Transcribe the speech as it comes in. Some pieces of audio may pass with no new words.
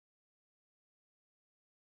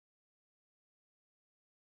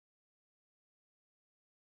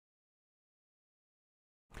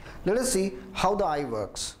Let us see how the eye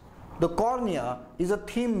works. The cornea is a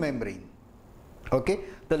thin membrane. Okay,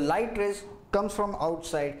 the light rays comes from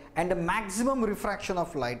outside and the maximum refraction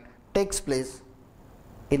of light takes place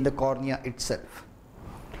in the cornea itself.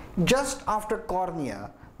 Just after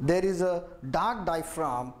cornea, there is a dark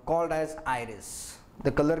diaphragm called as iris.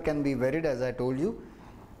 The color can be varied, as I told you.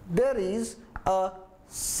 There is a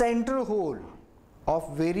central hole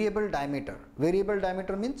of variable diameter. Variable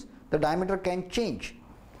diameter means the diameter can change.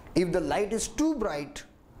 If the light is too bright,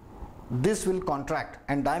 this will contract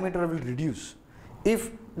and diameter will reduce.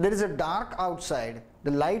 If there is a dark outside,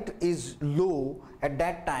 the light is low, at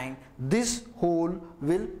that time this hole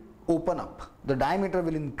will open up, the diameter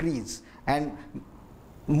will increase and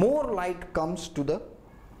more light comes to the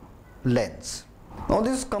lens. Now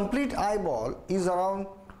this complete eyeball is around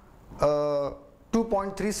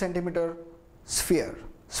 2.3 centimeter sphere,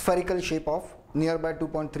 spherical shape of nearby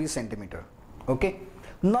 2.3 centimeter. Okay.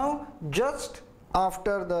 Now just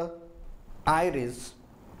after the iris,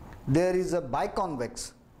 there is a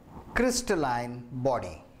biconvex crystalline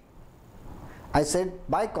body. I said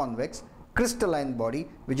biconvex crystalline body,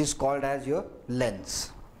 which is called as your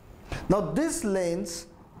lens. Now this lens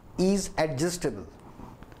is adjustable.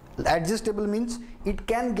 Adjustable means it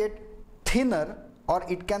can get thinner or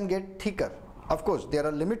it can get thicker. Of course there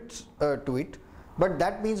are limits to it, but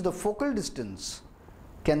that means the focal distance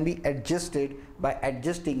can be adjusted by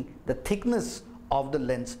adjusting the thickness of the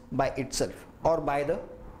lens by itself or by the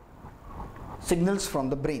signals from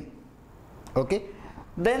the brain. Okay,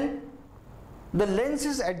 then the lens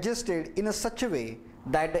is adjusted in a such a way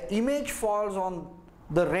that the image falls on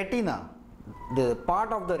the retina, the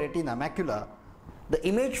part of the retina, macula. The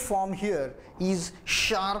image form here is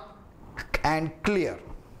sharp and clear.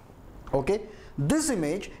 Okay, this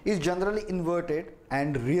image is generally inverted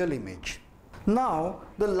and real image. Now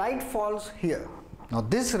the light falls here. Now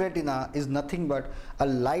this retina is nothing but a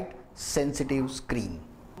light sensitive screen.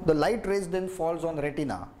 The light rays then falls on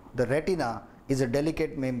retina. The retina is a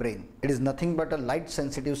delicate membrane. It is nothing but a light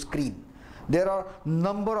sensitive screen. There are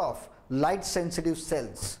number of light sensitive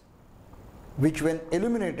cells which when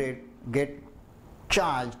illuminated get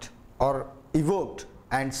charged or evoked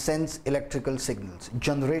and sense electrical signals,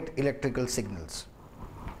 generate electrical signals.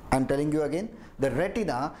 I am telling you again, the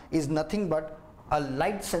retina is nothing but a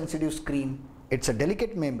light sensitive screen. It's a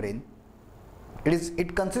delicate membrane.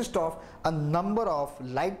 It consists of a number of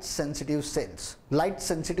light sensitive cells. Light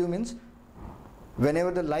sensitive means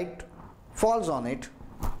whenever the light falls on it,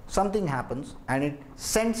 something happens and it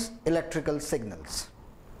sends electrical signals.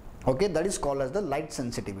 Okay, that is called as the light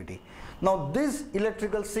sensitivity. Now these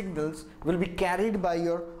electrical signals will be carried by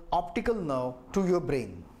your optical nerve to your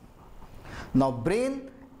brain. Now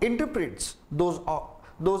brain interprets those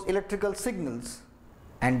electrical signals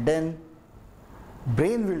and then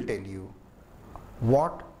brain will tell you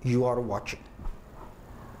what you are watching.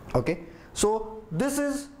 Okay, so this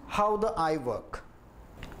is how the eye work.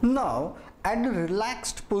 Now at the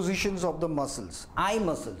relaxed positions of the muscles, eye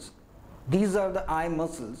muscles, these are the eye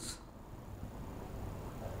muscles.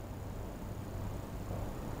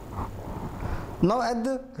 Now at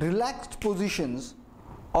the relaxed positions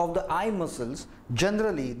of the eye muscles,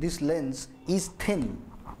 generally this lens is thin.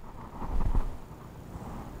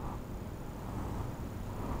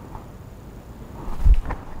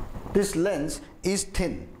 This lens is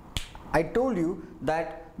thin. I told you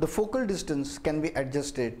that the focal distance can be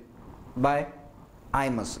adjusted by eye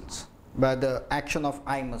muscles, by the action of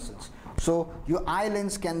eye muscles. So your eye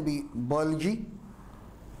lens can be bulgy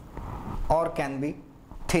or can be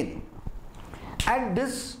thin. At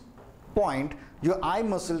this point your eye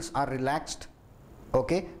muscles are relaxed.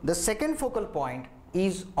 Okay, the second focal point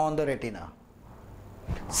is on the retina.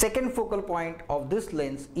 Second focal point of this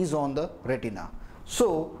lens is on the retina.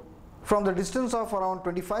 So from the distance of around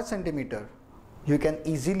 25 centimeter, you can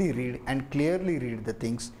easily read and clearly read the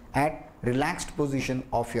things at relaxed position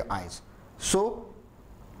of your eyes. So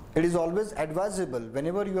it is always advisable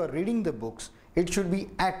whenever you are reading the books, it should be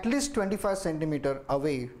at least 25 centimeter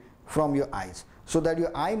away from your eyes, so that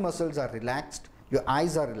your eye muscles are relaxed, your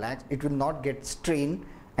eyes are relaxed, it will not get strained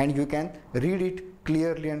and you can read it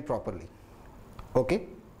clearly and properly. Okay,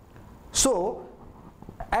 so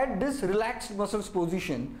at this relaxed muscles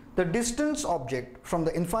position, the distance object from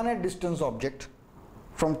the infinite distance object,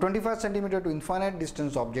 from 25 centimeter to infinite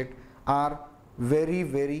distance object, are very,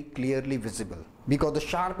 very clearly visible because the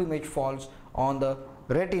sharp image falls on the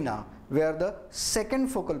retina where the second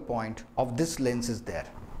focal point of this lens is there.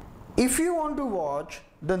 If you want to watch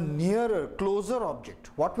the nearer, closer object,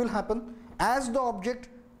 what will happen? As the object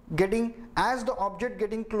getting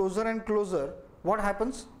closer and closer, what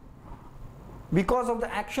happens? because of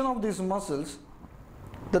the action of these muscles,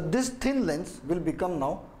 this thin lens will become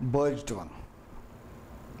now bulged one.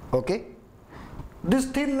 Okay, this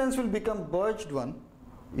thin lens will become bulged one,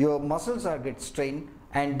 your muscles are get strained,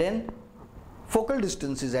 and then focal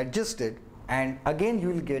distance is adjusted, and again you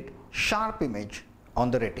will get sharp image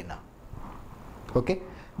on the retina. Okay,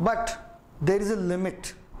 but there is a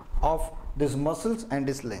limit of these muscles and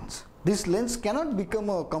this lens. This lens cannot become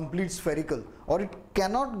a complete spherical, or it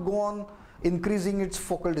cannot go on increasing its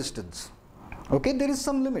focal distance. Okay, there is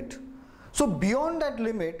some limit. So beyond that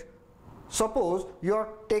limit, suppose you are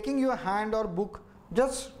taking your hand or book,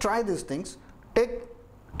 just try these things.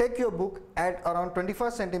 Take your book at around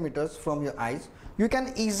 25 centimeters from your eyes. You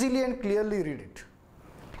can easily and clearly read it.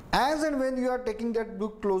 As and when you are taking that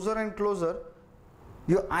book closer and closer,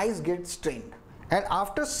 your eyes get strained, and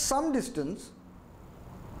after some distance,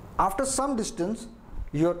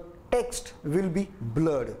 your text will be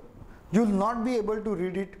blurred. You will not be able to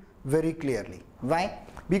read it very clearly. Why?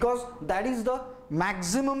 Because that is the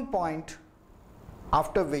maximum point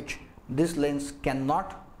after which this lens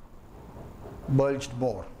cannot bulge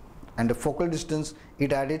more, and the focal distance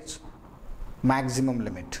it at its maximum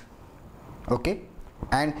limit. Okay,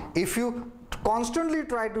 and if you constantly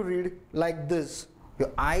try to read like this,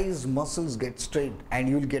 your eyes muscles get strained and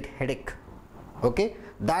you will get headache. Okay,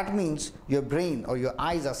 that means your brain or your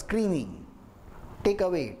eyes are screaming, take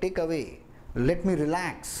away, let me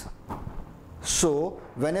relax. So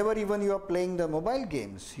whenever even you are playing the mobile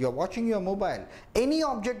games, you are watching your mobile, any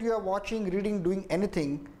object you are watching, reading, doing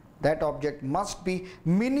anything, that object must be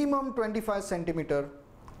minimum 25 centimeter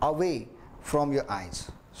away from your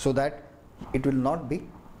eyes, so that it will not be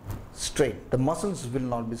strained, the muscles will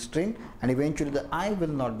not be strained, and eventually the eye will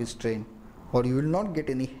not be strained, or you will not get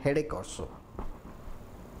any headache or so.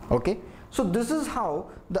 Okay, so this is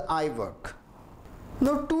how the eye work.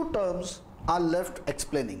 Now two terms are left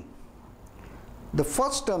explaining. The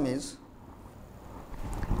first term is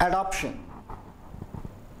adoption.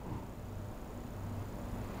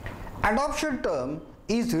 Adoption term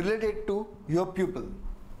is related to your pupil.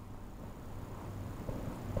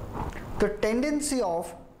 The tendency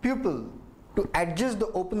of pupil to adjust the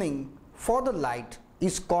opening for the light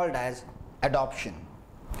is called as adoption.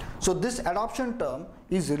 So this adoption term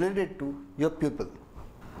is related to your pupil.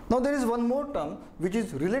 Now there is one more term which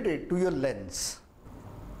is related to your lens.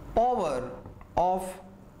 Power of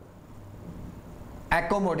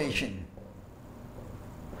accommodation.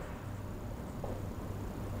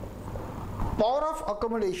 Power of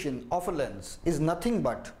accommodation of a lens is nothing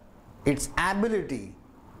but its ability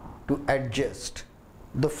to adjust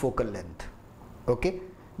the focal length. Okay,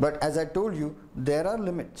 but as I told you, there are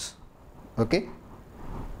limits. Okay,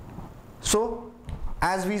 so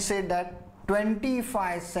as we said that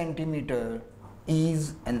 25 centimeter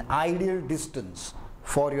is an ideal distance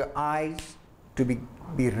for your eyes to be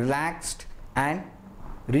relaxed and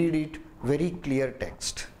read it very clear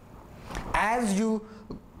text. As you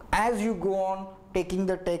go on taking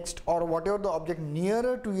the text or whatever the object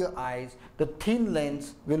nearer to your eyes, the thin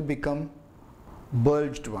lens will become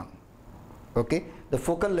bulged one. Okay, the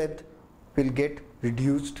focal length will get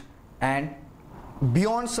reduced, and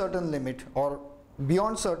beyond certain limit or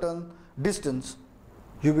beyond certain distance,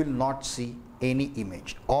 you will not see any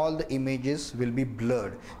image. All the images will be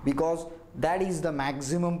blurred, because that is the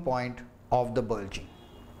maximum point of the bulging.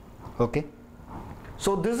 Okay,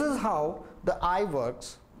 so this is how the eye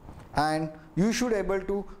works, and you should able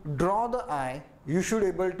to draw the eye, you should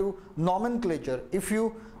able to nomenclature. If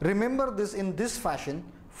you remember this in this fashion,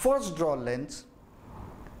 first draw lens,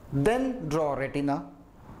 then draw retina,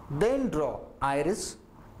 then draw iris,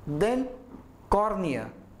 then cornea,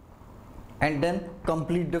 and then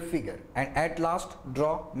complete the figure, and at last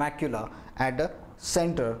draw macula at the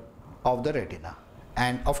center of the retina,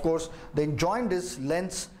 and of course then join this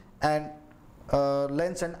lens and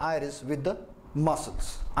iris with the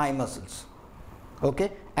muscles, eye muscles.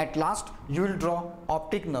 Okay, at last you will draw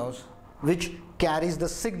optic nerves which carries the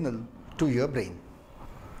signal to your brain.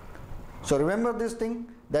 So remember this thing,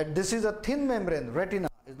 that this is a thin membrane. Retina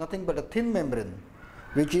is nothing but a thin membrane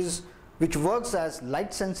which works as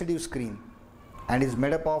light sensitive screen and is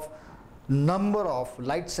made up of number of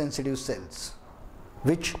light sensitive cells,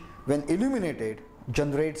 which when illuminated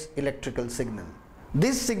generates electrical signal.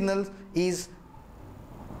 This signal is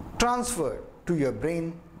transferred to your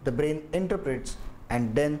brain, the brain interprets,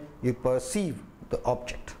 and then you perceive the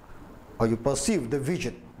object, or you perceive the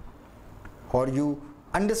vision, or you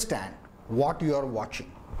understand what you are watching.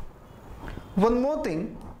 One more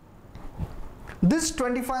thing, this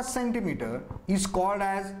 25 centimeter is called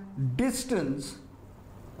as distance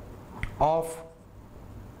of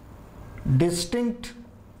distinct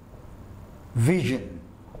vision.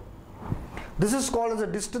 This is called as a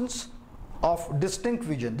distance of distinct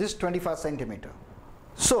vision, this 25 centimeter.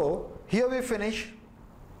 So here we finish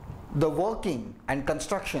the working and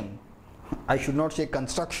construction. I should not say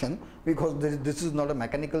construction because this is not a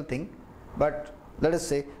mechanical thing, but let us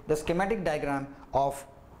say the schematic diagram of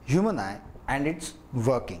human eye and its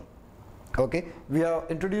working. Okay, we have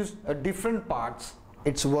introduced different parts,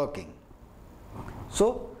 its working.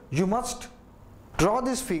 So you must draw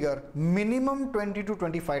this figure minimum 20 to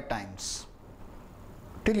 25 times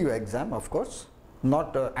till your exam, of course,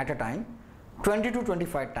 not at a time, 20 to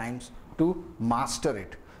 25 times to master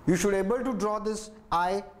it. You should be able to draw this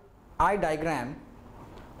eye diagram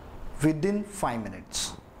within 5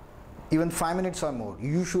 minutes. Even 5 minutes or more,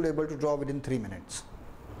 you should be able to draw within 3 minutes.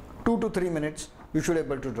 2 to 3 minutes, you should be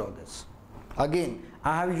able to draw this. Again,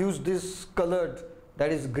 I have used this colored,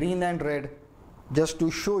 that is green and red, just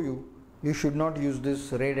to show you, you should not use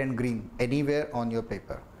this red and green anywhere on your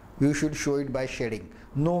paper. You should show it by shading.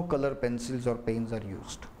 No color pencils or pens are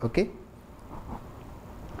used. Okay.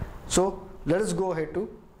 So let us go ahead to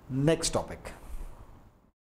next topic.